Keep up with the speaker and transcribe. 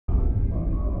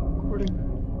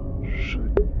recording.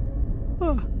 Shit.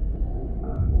 Ah.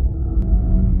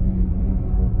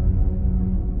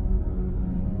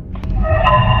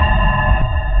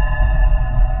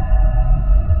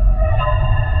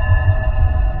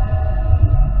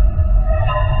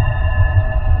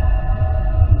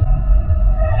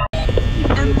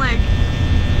 And like...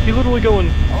 He literally going...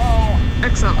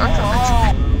 Excellent,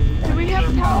 excellent. Do we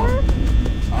have power?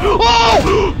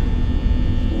 Oh!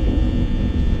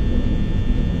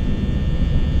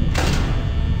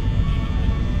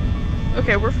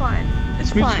 Okay, we're fine.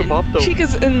 It's This fine. Bob, though.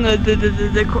 Chica's in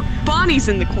the Bonnie's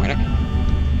in the corner.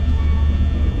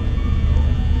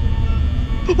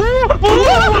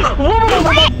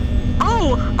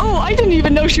 Oh, I didn't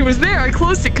even know she was there. I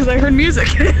closed it because I heard music.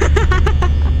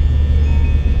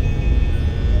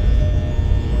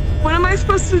 What am I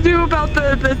supposed to do about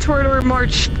the Toreador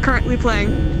March currently playing?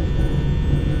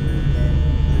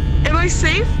 Am I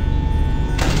safe?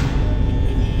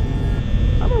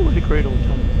 I'm already great all the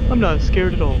time. I'm not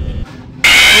scared at all. The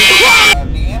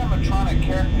animatronic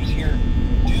characters here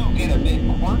do get a bit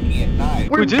quirky at night.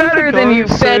 We're better than you,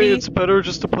 Betty. It's better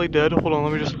just to play dead. Hold on,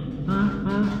 let me just...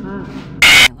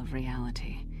 Of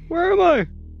reality. Where am I?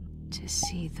 To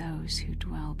see those who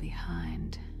dwell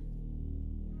behind.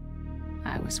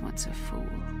 I was once a fool.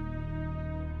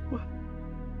 What?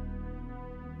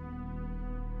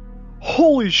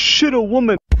 Holy shit, a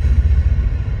woman!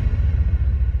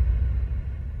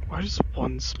 Why just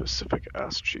one specific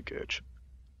ass cheek itch?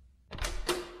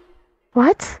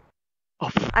 What? Oh,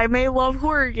 I may love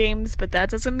horror games, but that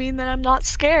doesn't mean that I'm not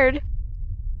scared.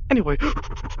 anyway.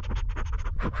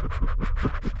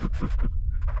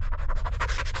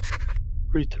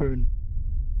 Return.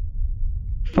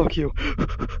 Fuck you.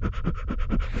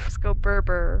 Let's go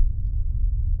Berber.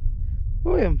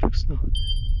 Oh yeah, I'm fixed now.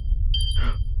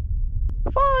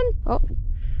 Fun! Oh.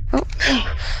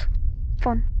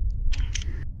 Fun.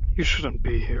 You shouldn't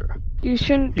be here. You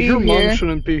shouldn't be Your here. mom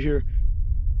shouldn't be here.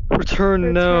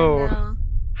 Return now. now.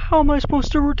 How am I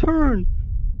supposed to return?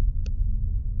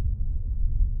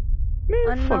 Man,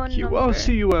 Unknown fuck you. I'll number.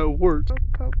 see you at work. Poke,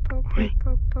 poke, poke, Wait.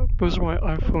 poke, poke, poke, Those are my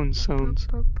iPhone sounds.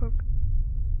 poke, poke, poke.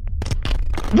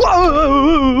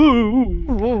 Whoa!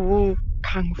 Whoa.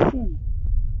 Kung Fu.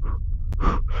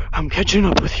 I'm catching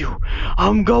up with you.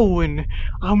 I'm going.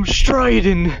 I'm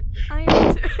striding. I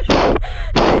am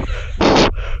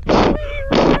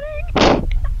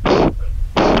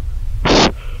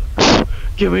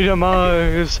Give me them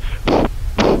eyes. It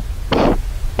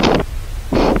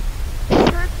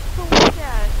hurts to look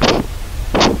at.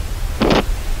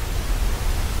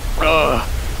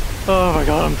 Oh my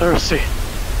god, I'm thirsty.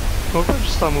 Oh,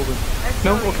 just stop moving.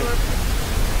 No? Okay.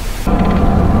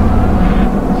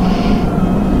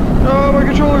 Oh, my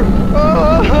controller!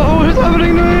 Oh, what is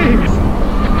happening to me?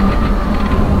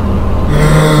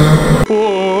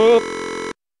 Whoa.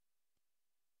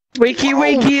 Wakey,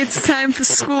 wakey, it's time for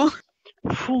school.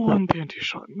 Full-on panty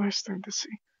shot. Nice thing to see.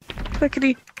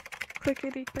 Clickety,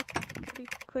 clickety, clickety,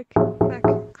 click, clack,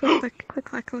 click, click, click,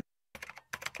 clack, click.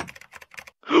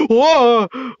 Whoa!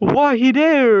 Why he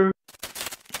there?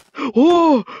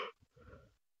 Oh!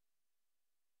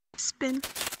 Spin.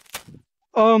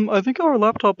 I think our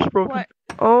laptop's broken. What?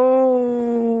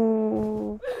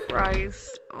 Oh,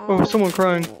 Christ. Oh, someone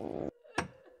crying.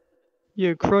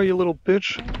 Yeah, cry, you little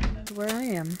bitch. That's where I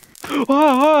am.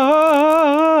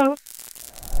 Ah!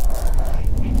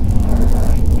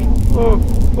 Oh,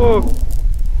 oh.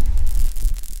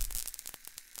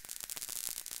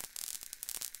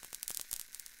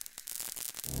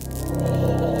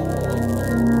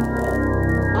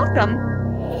 Welcome.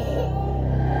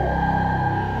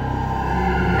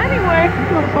 Anyway.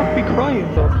 Who the fuck be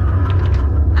crying though?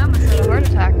 I almost had a heart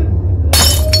attack.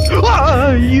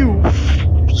 Ah, you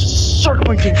suck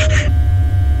my dick.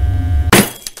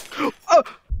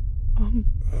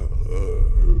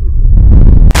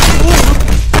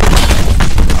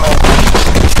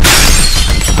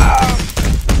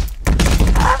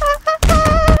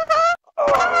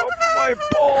 My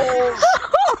balls.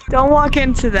 Don't walk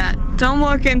into that. Don't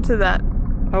walk into that.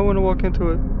 I want to walk into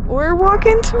it. Or walk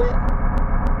into it.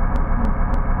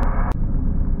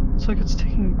 It's like it's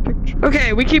taking pictures.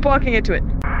 Okay, we keep walking into it.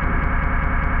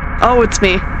 Oh, it's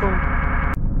me. Oh.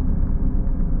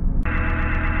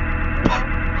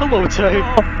 Hello, Tay.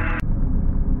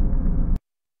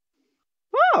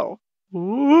 Oh.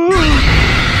 Ooh.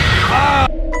 Ah.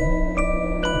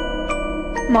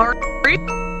 Mari?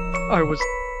 I was.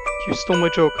 You stole my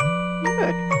joke.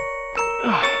 Good.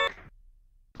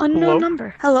 Unknown Hello?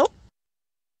 number. Hello?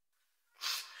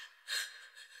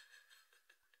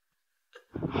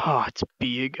 Huh? Ah, it's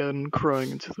B again,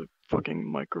 crying into the fucking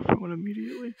microphone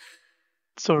immediately.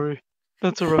 Sorry,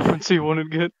 that's a reference you wanted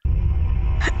to get.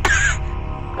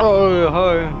 Oh,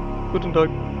 hi. Guten Tag.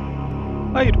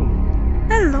 How you doing?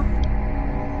 Hello.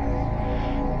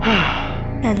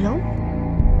 Hello.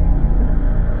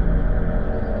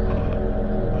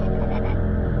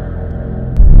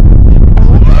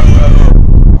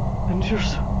 And you're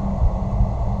so...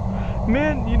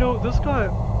 Man, you know, this guy...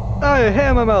 Hey,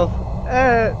 hand my mouth.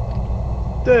 Oh.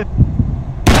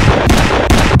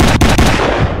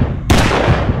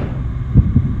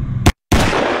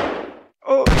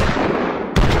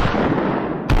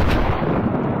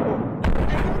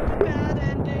 Bad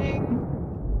ending.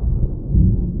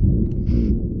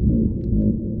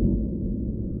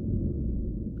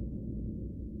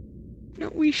 No,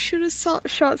 we should have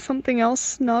shot something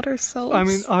else, not ourselves. I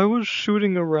mean, I was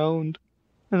shooting around,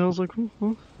 and I was like,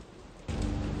 oh,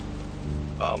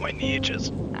 my knee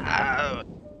itches. Ow.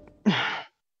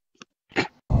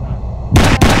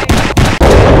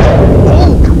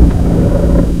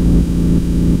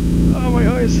 Oh, my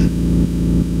eyes.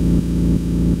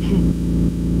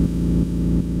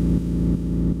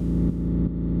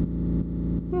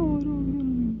 No, I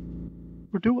don't.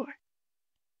 Or do I?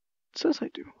 It says I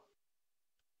do.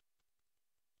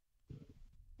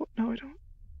 What? No, I don't.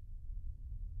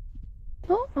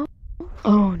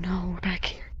 Oh no, back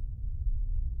here.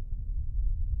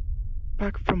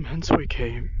 Back from whence we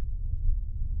came.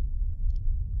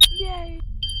 Yay.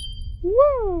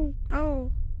 Woo!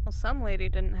 Oh. Well, some lady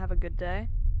didn't have a good day.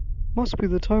 Must be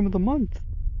the time of the month.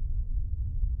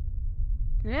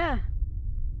 Yeah.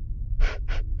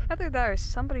 Either that or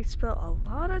somebody spilled a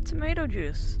lot of tomato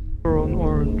juice. We're on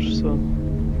orange, so.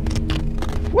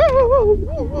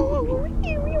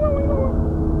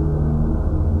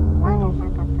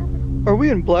 Are we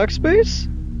in black space?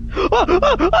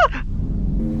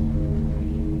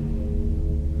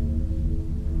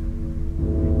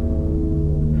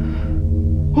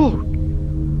 Oh.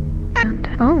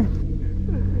 Oh.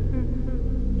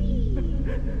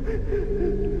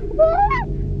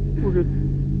 We're good.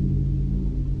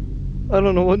 I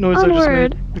don't know what noise Onward. I just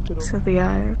made. Picked it up. To the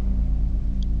eye.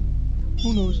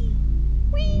 Who knows?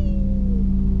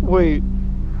 Wait.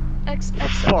 X.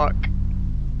 Fuck.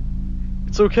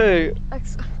 It's okay.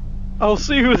 I'll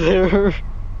see you there.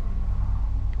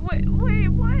 Wait, what? Okay.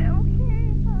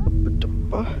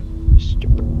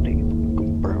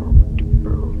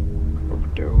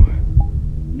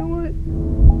 You know what?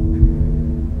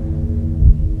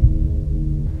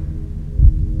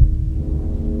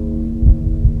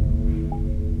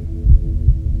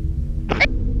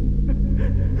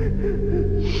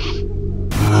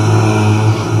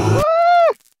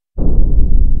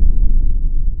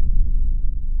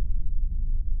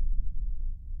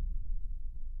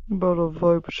 About a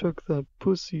vibe check that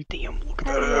pussy. Damn, look at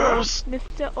that ass.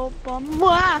 Mr.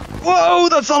 Obama. Whoa,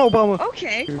 that's not Obama.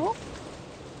 Okay. Well,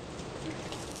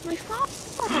 my phone.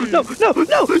 No. You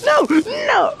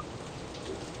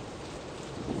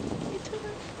took my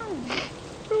phone.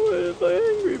 My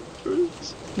angry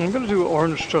birds. I'm gonna do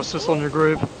orange justice on your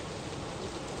grave.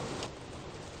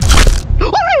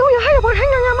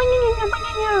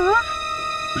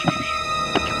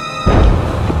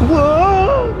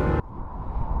 Whoa!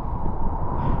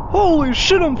 Holy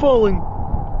shit, I'm falling!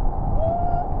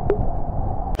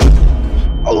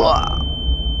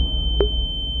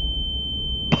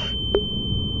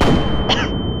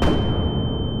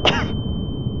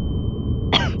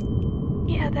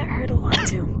 Yeah, that hurt a lot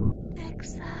too.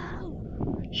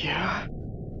 Yeah.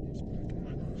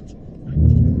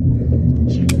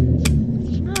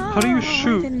 How do you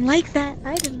shoot? I didn't like that.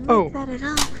 I didn't Oh. like that at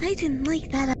all. I didn't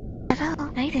like that at all.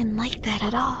 I didn't like that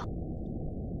at all.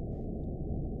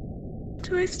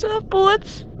 Do I still have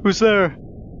bullets? Who's there?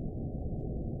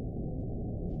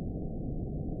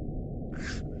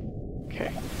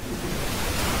 Okay.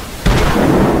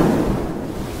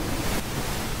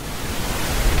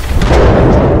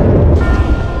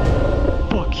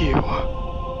 Fuck you.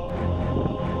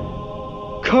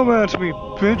 Come at me,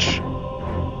 bitch.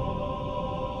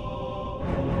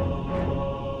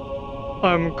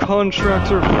 I'm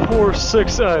Contractor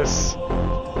 46S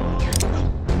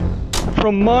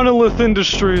from Monolith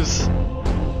Industries.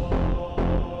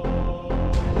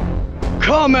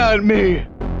 Come at me!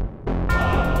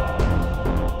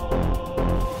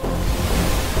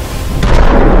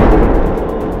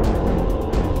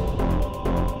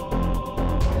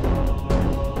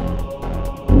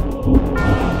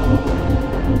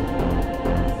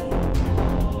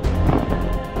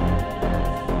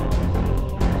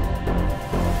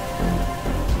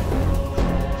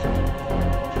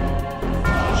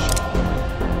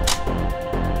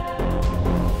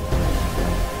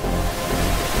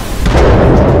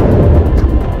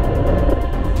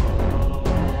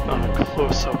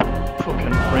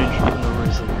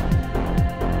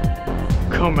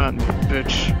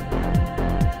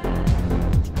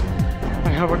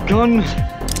 gun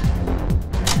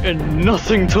and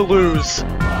nothing to lose.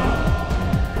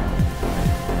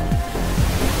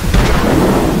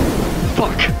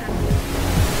 Fuck.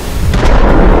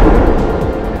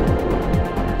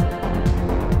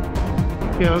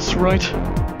 Yeah, that's right.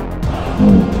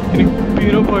 Getting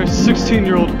beat up by a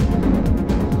 16-year-old.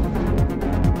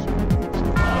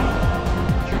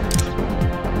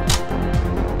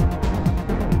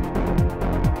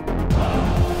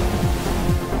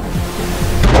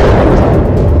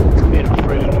 Ain't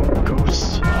afraid of no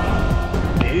ghosts.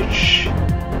 Bitch.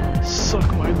 Suck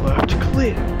my left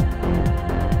clit.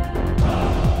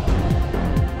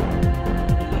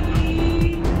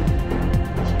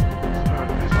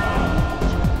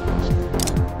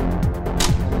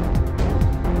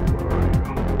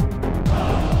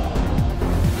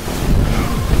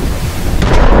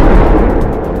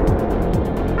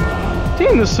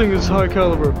 Damn, this thing is high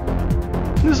caliber.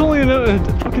 This is only a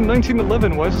fucking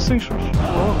 1911. Why is this thing so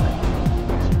strong?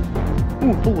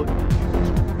 Ooh, bullet.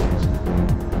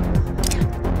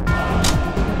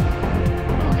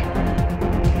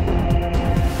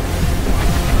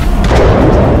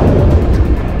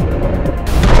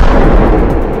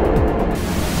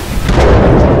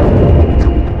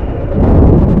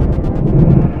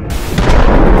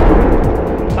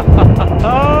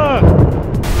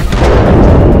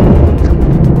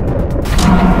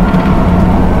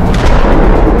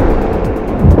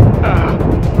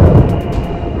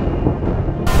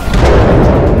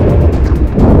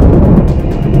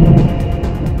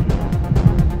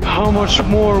 How much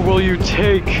more will you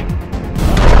take?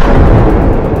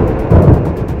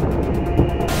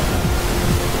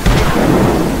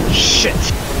 Shit!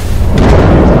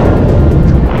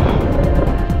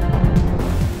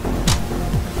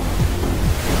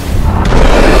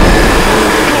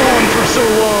 Go on for so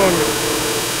long!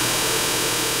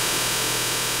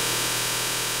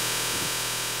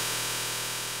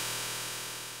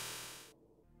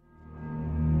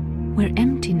 Where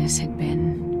emptiness had been,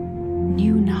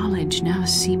 new knowledge now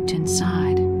seeped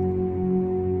inside.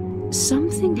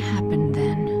 Something happened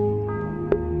then.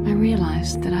 I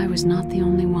realized that I was not the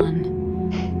only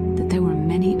one, that there were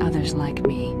many others like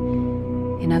me,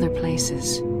 in other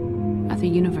places, other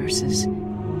universes,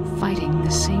 fighting the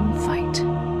same fight,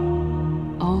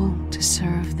 all to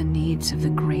serve the needs of the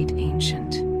great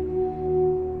ancient,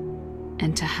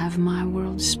 and to have my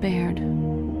world spared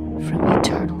from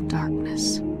eternal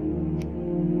darkness.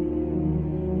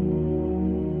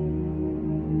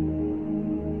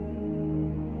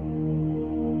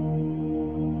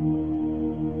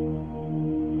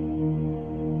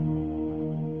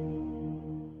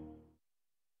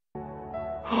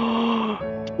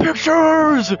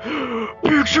 Pictures!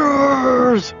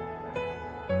 Pictures!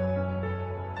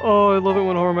 Oh, I love it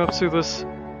when horror maps do this.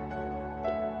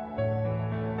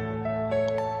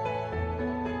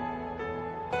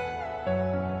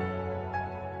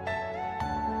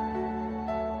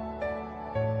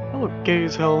 I look gay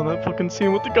as hell in that fucking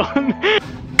scene with the gun.